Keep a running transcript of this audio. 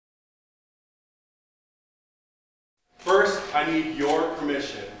I need your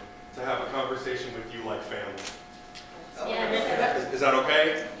permission to have a conversation with you like family. Yes. Is that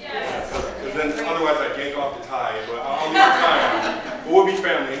okay? Yes. Because then otherwise I yank off the tie, but I'll leave the tie on. But we'll be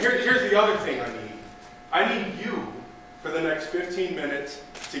family. And here's the other thing I need. I need you, for the next 15 minutes,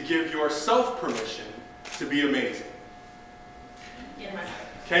 to give yourself permission to be amazing. Yes.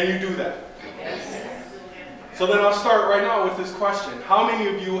 Can you do that? Yes. So then I'll start right now with this question. How many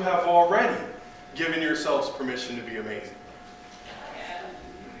of you have already given yourselves permission to be amazing?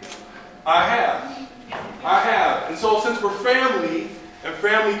 I have. I have. And so since we're family, and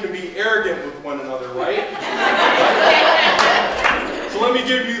family can be arrogant with one another, right? So let me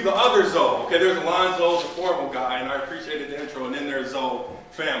give you the other Zoe. Okay, there's Alonzo, the formal guy, and I appreciated the intro, and then there's Zoe,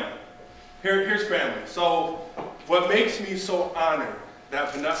 family. Here's family. So what makes me so honored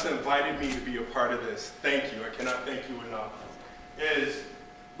that Vanessa invited me to be a part of this, thank you, I cannot thank you enough, is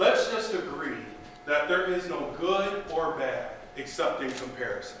let's just agree that there is no good or bad except in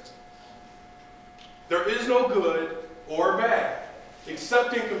comparison. There is no good or bad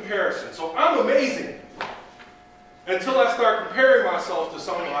except in comparison. So I'm amazing until I start comparing myself to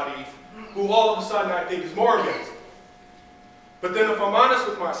somebody who all of a sudden I think is more amazing. But then if I'm honest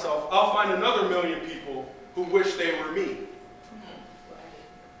with myself, I'll find another million people who wish they were me.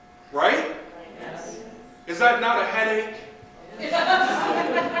 Right? Yes. Is that not a headache?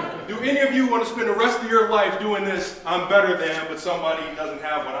 Do any of you want to spend the rest of your life doing this, I'm better than, but somebody doesn't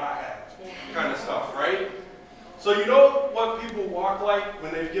have what I have kind of stuff, right? So you know what people walk like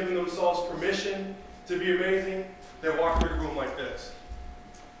when they've given themselves permission to be amazing? They walk through the room like this,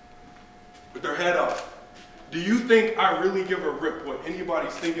 with their head up. Do you think I really give a rip what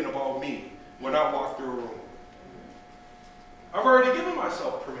anybody's thinking about me when I walk through a room? I've already given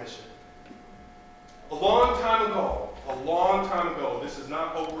myself permission. A long time ago, this is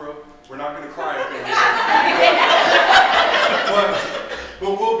not Oprah, we're not going to cry up in here.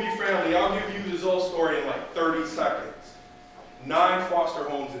 But we'll be family. I'll give you this whole story in like 30 seconds. 9 foster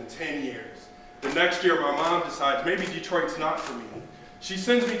homes in 10 years. The next year, my mom decides, maybe Detroit's not for me. She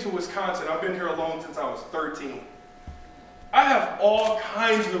sends me to Wisconsin. I've been here alone since I was 13. I have all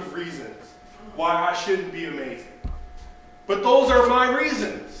kinds of reasons why I shouldn't be amazing. But those are my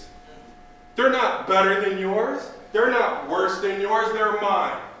reasons. They're not better than yours. They're not worse than yours. They're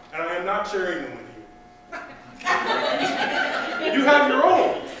mine. And I am not sharing them with you. You have your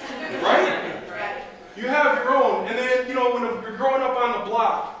own, right? You have your own. And then, you know, when you're growing up on the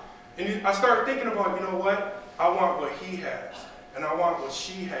block, and I start thinking about, you know what? I want what he has. And I want what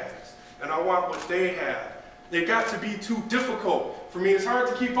she has. And I want what they have. They got to be too difficult for me. It's hard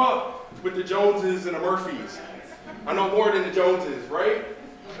to keep up with the Joneses and the Murphys. I know more than the Joneses, right?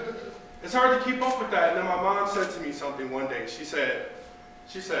 It's hard to keep up with that. And then my mom said to me something one day. She said,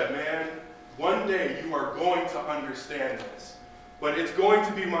 man, one day you are going to understand this. But it's going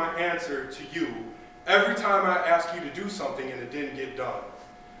to be my answer to you every time I ask you to do something and it didn't get done.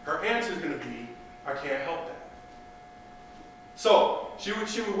 Her answer is going to be, I can't help that. So she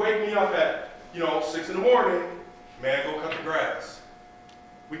would wake me up at, 6 in the morning, man, go cut the grass.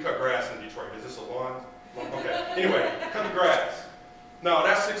 We cut grass in Detroit. Is this a lawn? Okay. Anyway, cut the grass. No,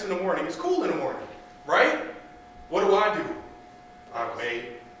 that's 6 in the morning. It's cool in the morning, right? What do? I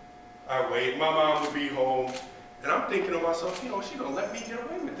wait. My mom would be home, and I'm thinking to myself, she's going to let me get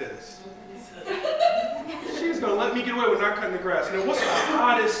away with this. She's going to let me get away with not cutting the grass. What's the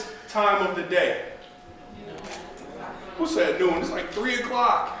hottest time of the day? What's that noon? It's like 3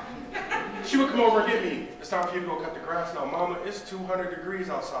 o'clock. She would come over and get me. It's time for you to go cut the grass now. Mama, it's 200 degrees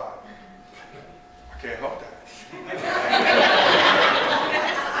outside. I can't help that.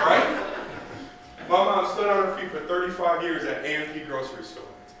 Right? My mom stood on her feet for 35 years at A&P grocery store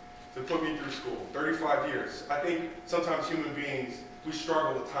to put me through school. 35 years. I think sometimes human beings, we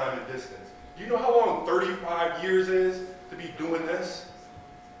struggle with time and distance. Do you know how long 35 years is to be doing this?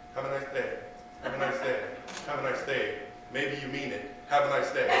 Have a nice day. Have a nice day. Have a nice day. Maybe you mean it. Have a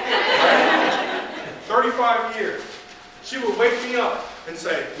nice day. Right? 35 years. She would wake me up and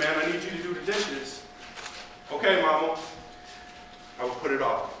say, man, I need you to do the dishes. Okay, Mama. I would put it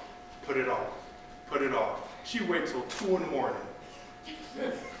off. Put it off. Put it off. She'd wait till 2 in the morning.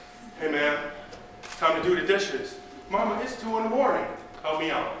 Hey, man, time to do the dishes. Mama, it's 2 in the morning. Help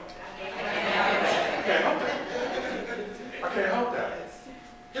me out. I can't help that. I can't help that.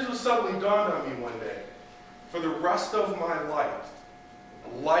 Here's what suddenly dawned on me one day. For the rest of my life,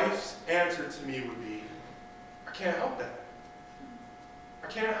 life's answer to me would be, I can't help that. I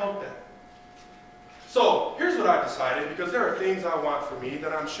can't help that. So here's what I decided, because there are things I want for me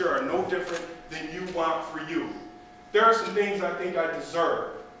that I'm sure are no different than you want for you. There are some things I think I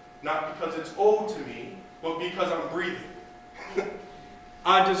deserve, not because it's owed to me, but because I'm breathing.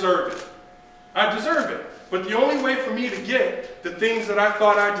 I deserve it. I deserve it. But the only way for me to get the things that I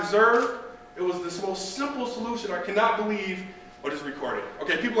thought I deserved, it was this most simple solution. I cannot believe what is recorded.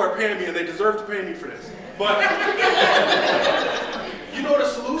 Okay, people are paying me and they deserve to pay me for this. But you know the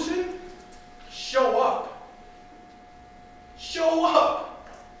solution? Show up. Show up.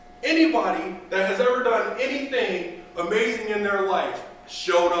 Anybody that has ever done anything amazing in their life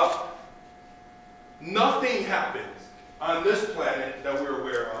showed up. Nothing happens on this planet that we're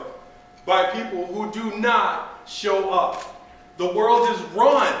aware of by people who do not show up. The world is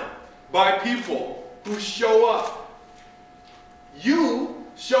run by people who show up. You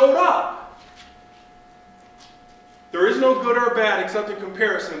showed up. There is no good or bad except in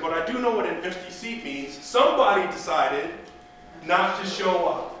comparison, but I do know what an empty seat means. Somebody decided not to show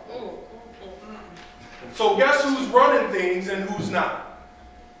up. So guess who's running things and who's not?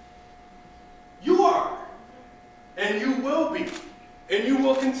 You are. And you will be. And you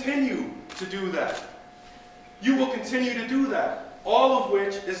will continue to do that. You will continue to do that. All of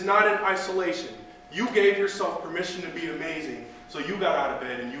which is not in isolation. You gave yourself permission to be amazing, so you got out of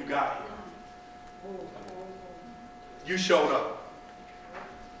bed and you got here. You showed up.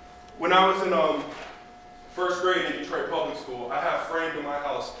 When I was in first grade in Detroit Public School, I have framed in my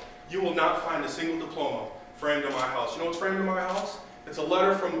house. You will not find a single diploma framed in my house. You know what's framed in my house? It's a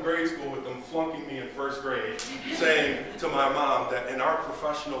letter from grade school with them flunking me in first grade, saying to my mom that in our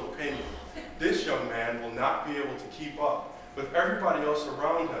professional opinion, this young man will not be able to keep up with everybody else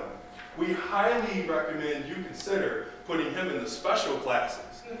around him. We highly recommend you consider putting him in the special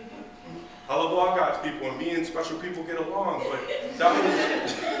classes. I love all God's people, and me and special people get along, but that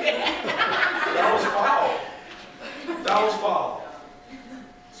was foul. That was foul.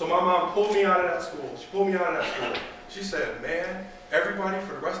 So my mom pulled me out of that school. She pulled me out of that school. She said, man, everybody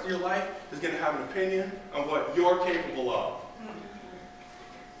for the rest of your life is going to have an opinion on what you're capable of.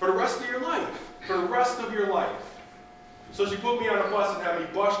 For the rest of your life. For the rest of your life. So she put me on a bus and had me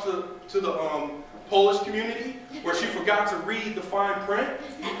bus to the Polish community, where she forgot to read the fine print,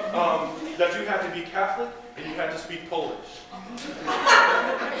 that you had to be Catholic and you had to speak Polish.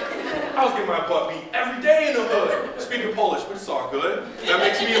 I was getting my butt beat every day in the hood, speaking Polish, but it's all good. That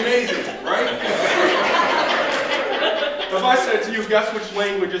makes me amazing, right? If I said to you, guess which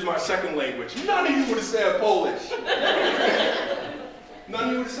language is my second language? None of you would have said Polish. None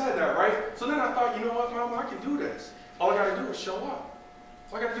of you would have said that, right? So then I thought, you know what, Mom, I can do this. All I got to do is show up.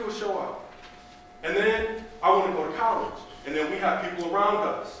 All I got to do is show up. And then I want to go to college. And then we have people around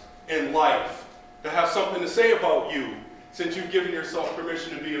us in life that have something to say about you since you've given yourself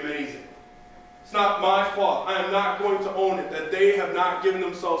permission to be amazing. It's not my fault. I am not going to own it that they have not given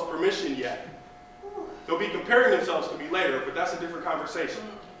themselves permission yet. They'll be comparing themselves to me later, but that's a different conversation.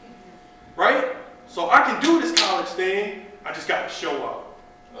 Right? So I can do this college thing, I just got to show up.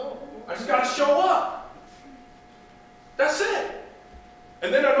 I just got to show up. That's it.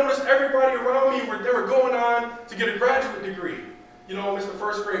 And then I noticed everybody around me, they were going on to get a graduate degree. You know, Mr.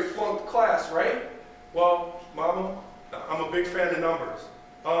 First Grade flunked class, right? Well, Mama, I'm a big fan of numbers.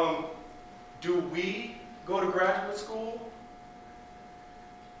 Do we go to graduate school?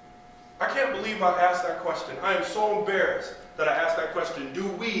 I can't believe I asked that question. I am so embarrassed that I asked that question. Do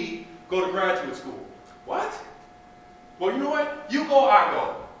we go to graduate school? What? Well, you know what? You go, I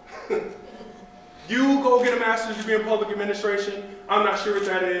go. You go get a master's degree in public administration. I'm not sure what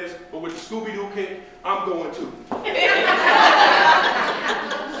that is, but with the Scooby-Doo kick, I'm going too.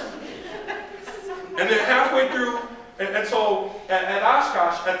 And then halfway through, and so at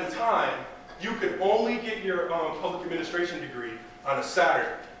Oshkosh at the time, you could only get your public administration degree on a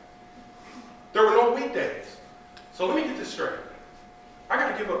Saturday. There were no weekdays. So let me get this straight. I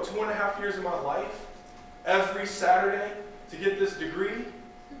got to give up 2.5 years of my life every Saturday to get this degree.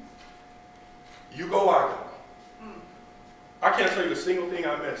 You go, I go. I can't tell you a single thing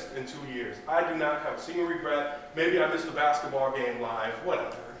I missed in 2 years. I do not have a single regret. Maybe I missed a basketball game live,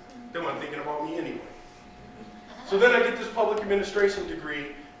 whatever. They weren't thinking about me anyway. So then I get this public administration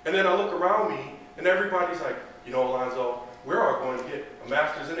degree, and then I look around me, and everybody's like, you know, Alonzo, we're all going to get a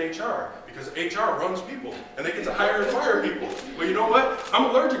master's in HR, because HR runs people, and they get to hire and fire people. Well, you know what? I'm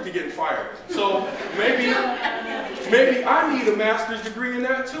allergic to getting fired. So maybe I need a master's degree in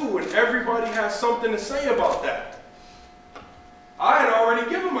that too, and everybody has something to say about that. I had already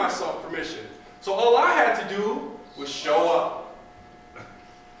given myself permission, so all I had to do was show up.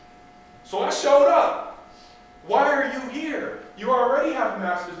 So I showed up. Why are you here? You already have a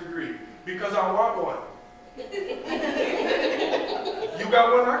master's degree, because I want one. You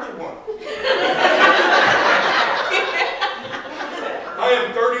got one, I get one. I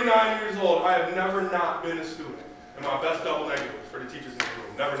am 39 years old. I have never not been a student. And my best double negative for the teachers in the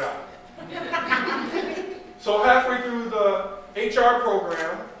room, never die. So halfway through the HR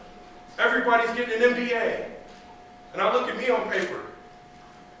program, everybody's getting an MBA. And I look at me on paper.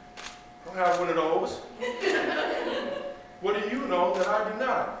 I don't have one of those. What do you know that I do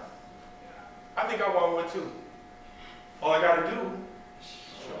not? I think I want one too. All I got to do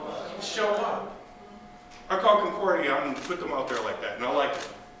is show up. I call Concordia, I'm going to put them out there like that, and I like them.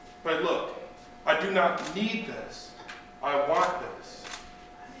 But look, I do not need this. I want this.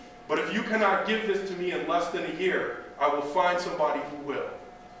 But if you cannot give this to me in less than a year, I will find somebody who will.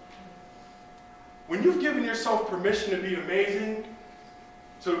 When you've given yourself permission to be amazing,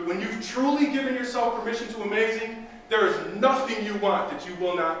 so when you've truly given yourself permission to amazing, there is nothing you want that you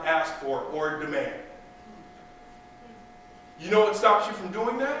will not ask for or demand. You know what stops you from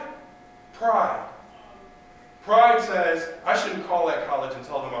doing that? Pride. Pride says, I shouldn't call that college and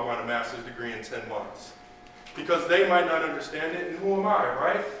tell them I want a master's degree in 10 months. Because they might not understand it, and who am I,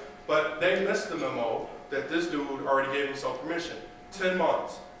 right? But they missed the memo that this dude already gave himself permission. 10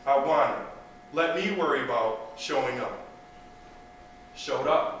 months. I want it. Let me worry about showing up. Showed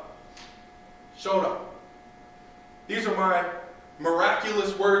up. Showed up. These are my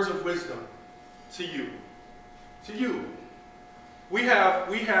miraculous words of wisdom to you. To you. We have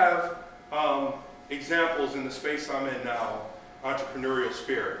examples in the space I'm in now, entrepreneurial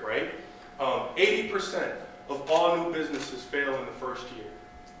spirit, right? 80% of all new businesses fail in the first year.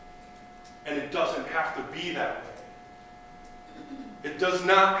 And it doesn't have to be that way. It does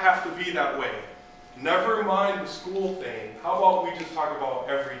not have to be that way. Never mind the school thing. How about we just talk about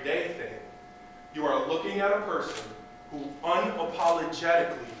everyday thing? You are looking at a person who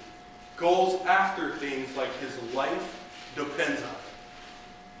unapologetically goes after things like his life depends on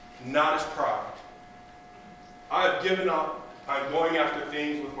it, not his pride. I've given up on going after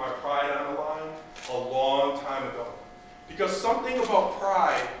things with my pride on the line a long time ago. Because something about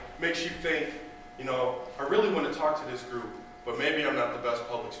pride makes you think, you know, I really want to talk to this group, but maybe I'm not the best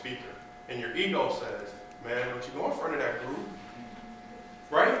public speaker. And your ego says, man, don't you go in front of that group.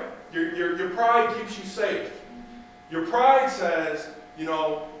 Right? Your pride keeps you safe. Your pride says, you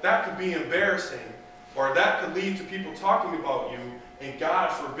know, that could be embarrassing, or that could lead to people talking about you, and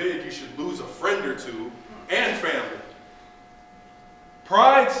God forbid you should lose a friend or two and family.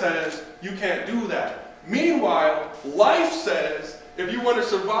 Pride says you can't do that. Meanwhile, life says, if you want to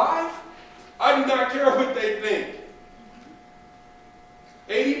survive, I do not care what they think.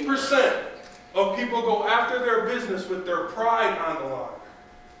 80% of people go after their business with their pride on the line.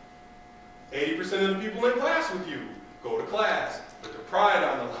 80% of the people in class with you go to class with their pride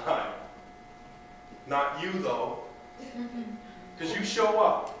on the line. Not you, though. Because you show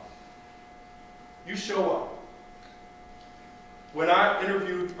up. You show up. When I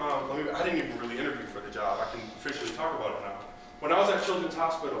interviewed, I didn't even really interview for the job. I can officially talk about it now. When I was at Children's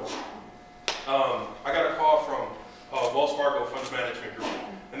Hospital, I got a call from Wells Fargo Funds Management Group.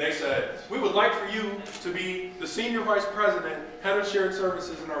 And they said, we would like for you to be the Senior Vice President, Head of Shared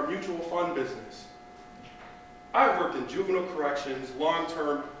Services in our mutual fund business. I've worked in juvenile corrections,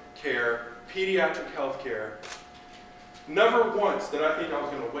 long-term care, pediatric health care. Never once did I think I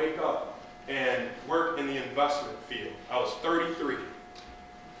was going to wake up and work in the investment field. I was 33.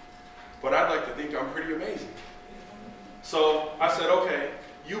 But I'd like to think I'm pretty amazing. So I said, okay,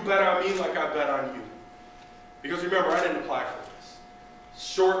 you bet on me like I bet on you. Because remember, I didn't apply for this.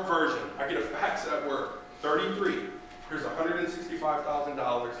 Short version, I get a fax at work, 33. Here's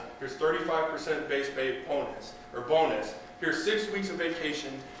 $165,000. Here's 35% base pay bonus. Here's 6 weeks of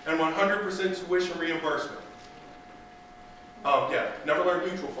vacation and 100% tuition reimbursement. Yeah, never learned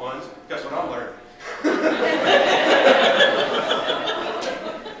mutual funds. Guess what I'm learning?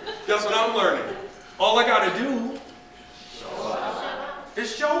 Guess what I'm learning? All I gotta do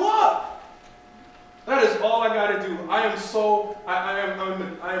is show up. That is all I gotta do. I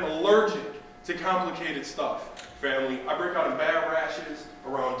am allergic to complicated stuff. Family, I break out in bad rashes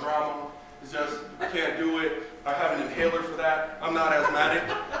around drama. It's just, I can't do it. I have an inhaler for that. I'm not asthmatic,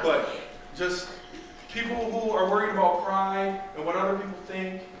 but just people who are worried about pride and what other people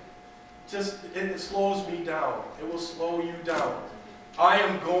think, it slows me down. It will slow you down. I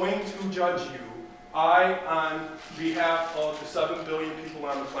am going to judge you. I, on behalf of the 7 billion people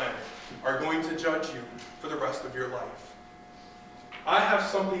on the planet, are going to judge you for the rest of your life. I have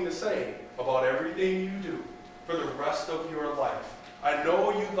something to say about everything you do for the rest of your life. I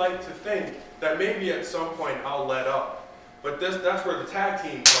know you'd like to think that maybe at some point I'll let up, but that's where the tag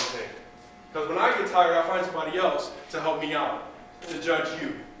team comes in. Because when I get tired, I find somebody else to help me out, to judge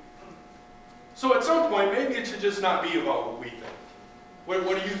you. So at some point, maybe it should just not be about what we think. What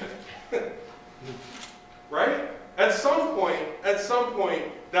do you think? Right? some point,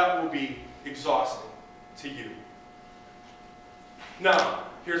 that will be exhausting to you. Now,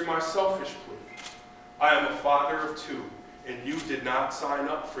 here's my selfish plea. I am a father of 2, and you did not sign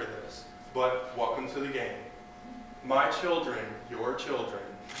up for this, but welcome to the game. My children, your children,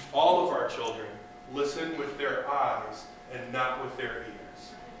 all of our children, listen with their eyes and not with their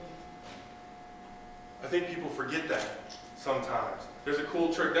ears. I think people forget that sometimes. There's a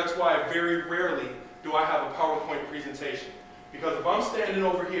cool trick. That's why very rarely do I have a PowerPoint presentation. Because if I'm standing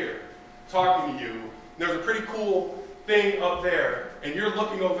over here talking to you, there's a pretty cool thing up there, and you're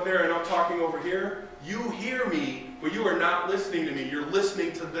looking over there and I'm talking over here, you hear me, but you are not listening to me. You're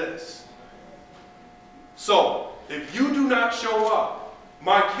listening to this. So, if you do not show up,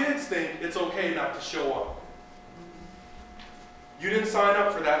 my kids think it's okay not to show up. You didn't sign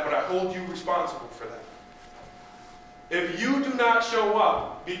up for that, but I hold you responsible for that. If you do not show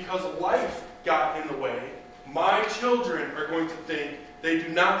up because life got in the way, my children are going to think they do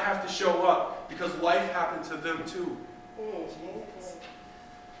not have to show up because life happened to them too.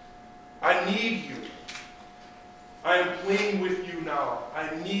 I need you. I am pleading with you now. I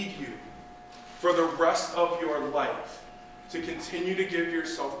need you for the rest of your life to continue to give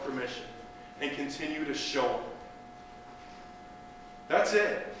yourself permission and continue to show up. That's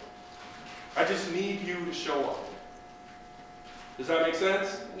it. I just need you to show up. Does that make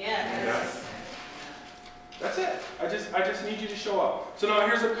sense? Yes. That's it. I just need you to show up. So now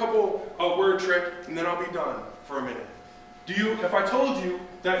here's a couple word trick, and then I'll be done for a minute. If I told you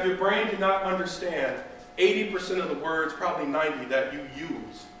that your brain did not understand 80% of the words, probably 90, that you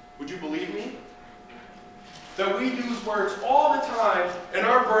use, would you believe me? That we use words all the time, and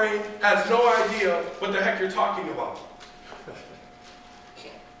our brain has no idea what the heck you're talking about.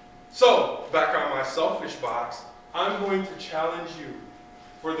 So, back on my selfish box, I'm going to challenge you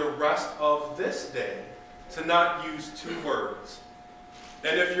for the rest of this day to not use 2 words.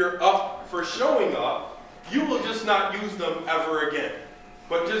 And if you're up for showing up, you will just not use them ever again.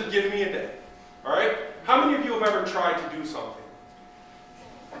 But just give me a day. All right? How many of you have ever tried to do something?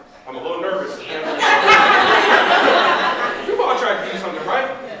 I'm a little nervous. You've all tried to do something,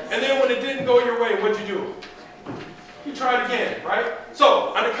 right? And then when it didn't go your way, what'd you do? You try it again, right?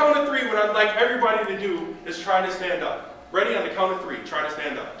 So, on the count of 3, what I'd like everybody to do is try to stand up. Ready? On the count of 3, try to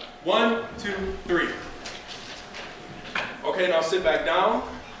stand up. 1, 2, 3. Okay, now sit back down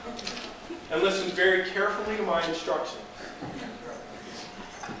and listen very carefully to my instructions.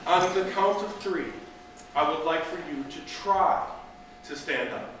 On the count of 3, I would like for you to try to stand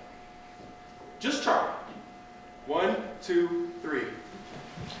up. Just try. 1, 2, 3.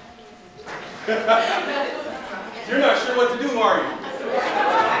 You're not sure what to do, are you?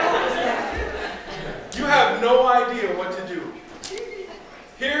 You have no idea what to do.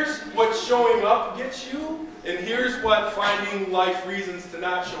 Here's what showing up gets you, and here's what finding life reasons to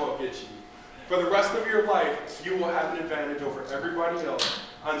not show up gets you. For the rest of your life, you will have an advantage over everybody else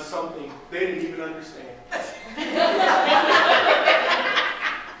on something they didn't even understand.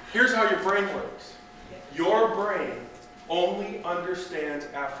 Here's how your brain works. Your brain only understands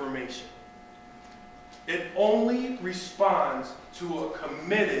affirmation. It only responds to a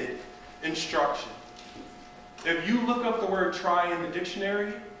committed instruction. If you look up the word try in the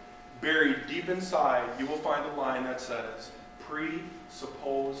dictionary, buried deep inside, you will find a line that says,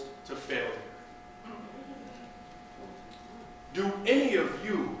 presupposed to failure. Do any of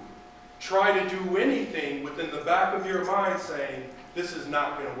you try to do anything within the back of your mind saying, this is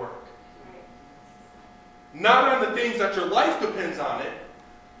not going to work? Not on the things that your life depends on it.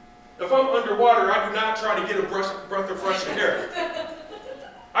 If I'm underwater, I do not try to get a breath of fresh air.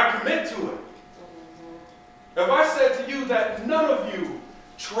 I commit to it. If I said to you that none of you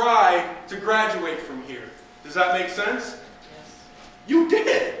tried to graduate from here, does that make sense? Yes. You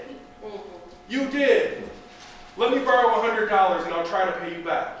did. You did. Let me borrow $100 and I'll try to pay you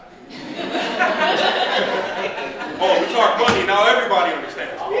back. Oh, we talk money, now everybody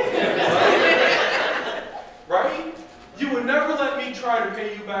understands. Right? You would never let me try to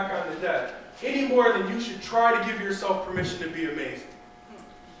pay you back on the debt any more than you should try to give yourself permission to be amazing.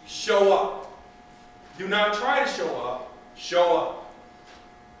 Show up. Do not try to show up. Show up.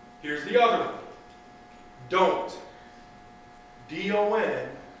 Here's the other one. Don't. D-O-N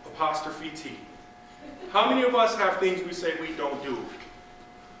apostrophe T. How many of us have things we say we don't do?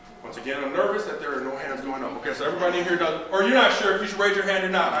 Once again, I'm nervous that there are no hands going up. Okay, so everybody in here does, or you're not sure if you should raise your hand or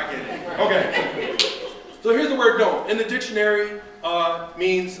not. I get it. Okay. So here's the word don't. In the dictionary,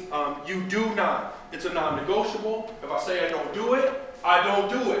 means you do not. It's a non-negotiable. If I say I don't do it, I don't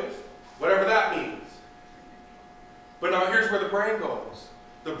do it. Whatever that means. But now here's where the brain goes.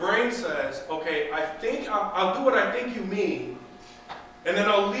 The brain says, okay, I think I'll do what I think you mean, And then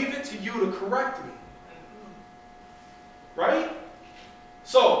I'll leave it to you to correct me. Right?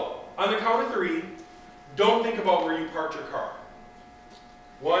 So, on the count of 3, don't think about where you parked your car.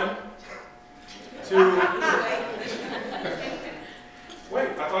 1, 2. Wait,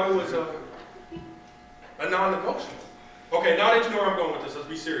 I thought it was a non-negotiable. Okay, now that you know where I'm going with this, let's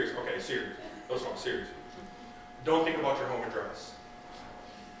be serious. Okay, serious. Let's talk serious. Don't think about your home address.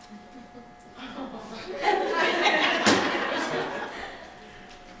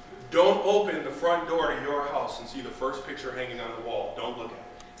 Don't open the front door to your house and see the first picture hanging on the wall. Don't look at it.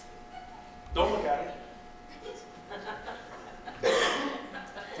 Don't look at it.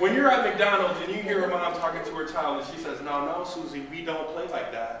 When you're at McDonald's and you hear a mom talking to her child and she says, no, Susie, we don't play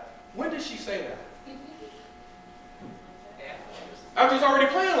like that. When did she say that? After it's already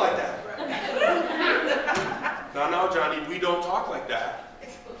playing like that. No, Johnny, we don't talk like that.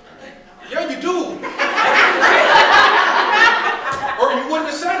 Yeah, you do. Or you wouldn't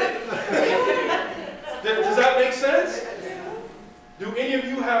have said it. Does that make sense? Do any of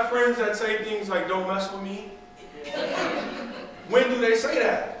you have friends that say things like, don't mess with me? When do they say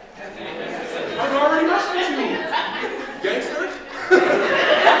that? I'm already messing with you. Gangster?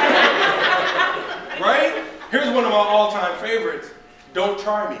 Right? Here's one of my all-time favorites. Don't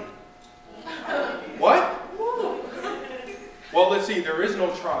try me. What? Well, let's see. There is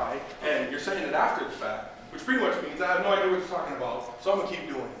no try, and you're saying it after the fact, which pretty much means I have no idea what you're talking about, so I'm going to keep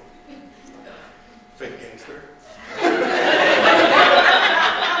doing it. Fake gangster.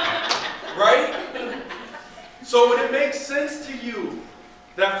 Right? So would it make sense to you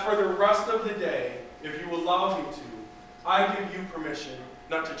that for the rest of the day, if you allow me to, I give you permission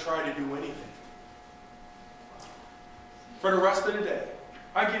not to try to do anything? For the rest of the day,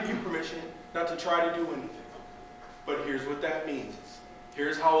 I give you permission not to try to do anything. But here's what that means.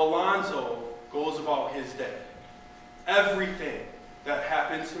 Here's how Alonzo goes about his day. Everything that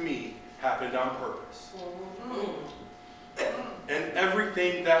happened to me happened on purpose. And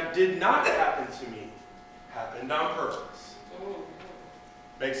everything that did not happen to me happened on purpose.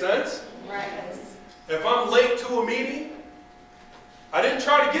 Make sense? Right. If I'm late to a meeting, I didn't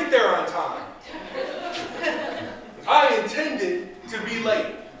try to get there on time. I intended to be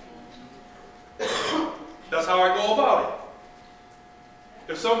late. That's how I go about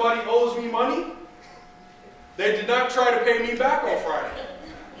it. If somebody owes me money, they did not try to pay me back on Friday.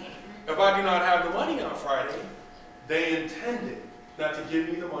 If I do not have the money on Friday, they intended not to give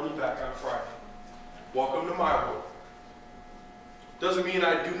me the money back on Friday. Welcome to my world. Doesn't mean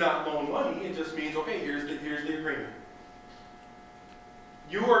I do not loan money. It just means, okay, here's the agreement.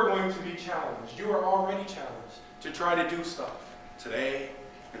 You are going to be challenged. You are already challenged to try to do stuff today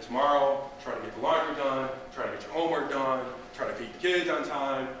and tomorrow. Try to get the laundry done. Try to get your homework done. Try to feed the kids on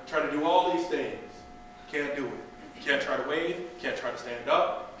time. Try to do all these things. Can't do it. Can't try to wave. Can't try to stand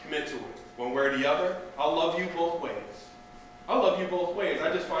up. Commit to it. One way or the other, I'll love you both ways. I'll love you both ways.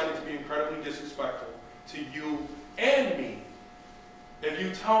 I just find it to be incredibly disrespectful to you and me if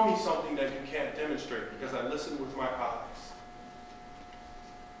you tell me something that you can't demonstrate because I listen with my eyes.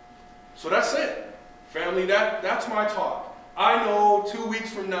 So that's it. Family, that's my talk. I know 2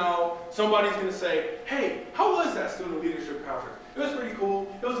 weeks from now, somebody's going to say, hey, how was that student leadership conference? It was pretty cool.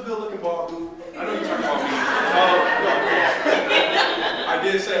 It was a good-looking ball dude. I know you're talking about me. I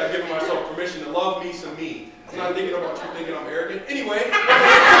did say I've given myself permission to love me some me. I'm not thinking about you thinking I'm arrogant. Anyway.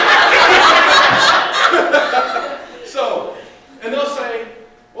 So, and they'll say,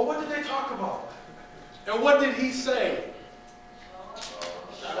 well, what did they talk about? And what did he say?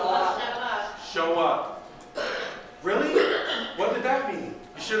 Show up. Show up. Really? What did that mean?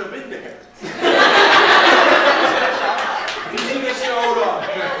 You should have been there. You should have showed up.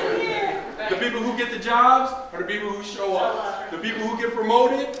 The people who get the jobs are the people who show up. The people who get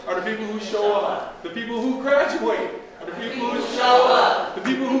promoted are the people who show up. The people who graduate are the people who show up. The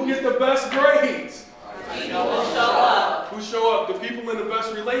people who get the best grades. People who show up. Who show up. The people in the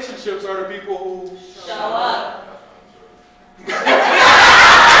best relationships are the people who Show up.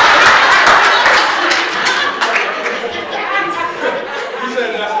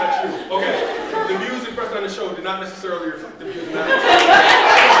 Do not necessarily reflect the views of that.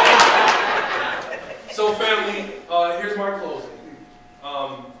 So family, here's my closing.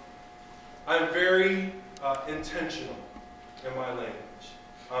 I'm very intentional in my language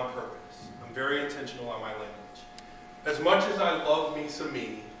on purpose. I'm very intentional on my language. As much as I love me some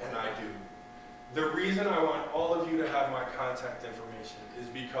me, and I do, the reason I want all of you to have my contact information is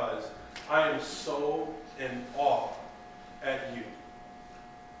because I am so in awe at you.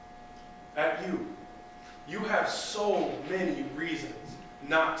 At you. You have so many reasons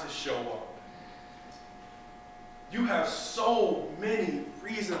not to show up. You have so many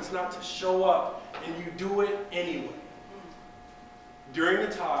reasons not to show up, and you do it anyway. During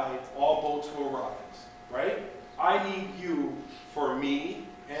the tide, all boats will rise, right? I need you for me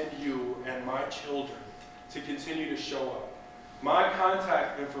and you and my children to continue to show up. My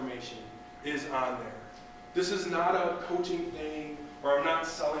contact information is on there. This is not a coaching thing, or I'm not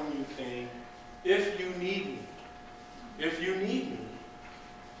selling you thing. If you need me,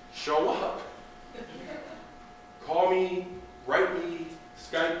 show up. Call me, write me,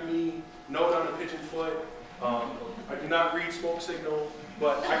 Skype me, note on a pigeon foot. I do not read smoke signal,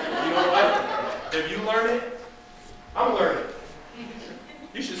 but you know what? If you learn it, I'm learning.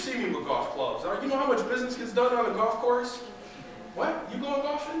 You should see me with golf clubs. You know how much business gets done on a golf course? What? You going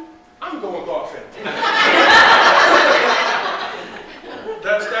golfing? I'm going golfing.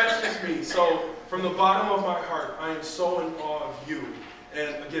 That's just me. So from the bottom of my heart, I am so in awe of you.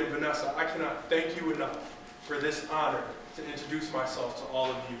 And again, Vanessa, I cannot thank you enough for this honor to introduce myself to all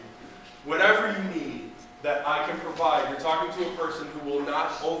of you. Whatever you need that I can provide, you're talking to a person who will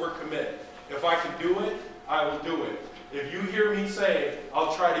not overcommit. If I can do it, I will do it. If you hear me say,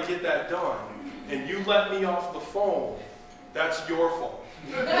 I'll try to get that done, and you let me off the phone, that's your fault.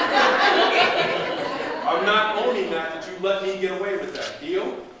 I'm not owning that you let me get away with that.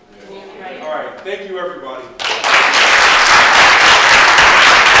 Deal? All right. Thank you, everybody.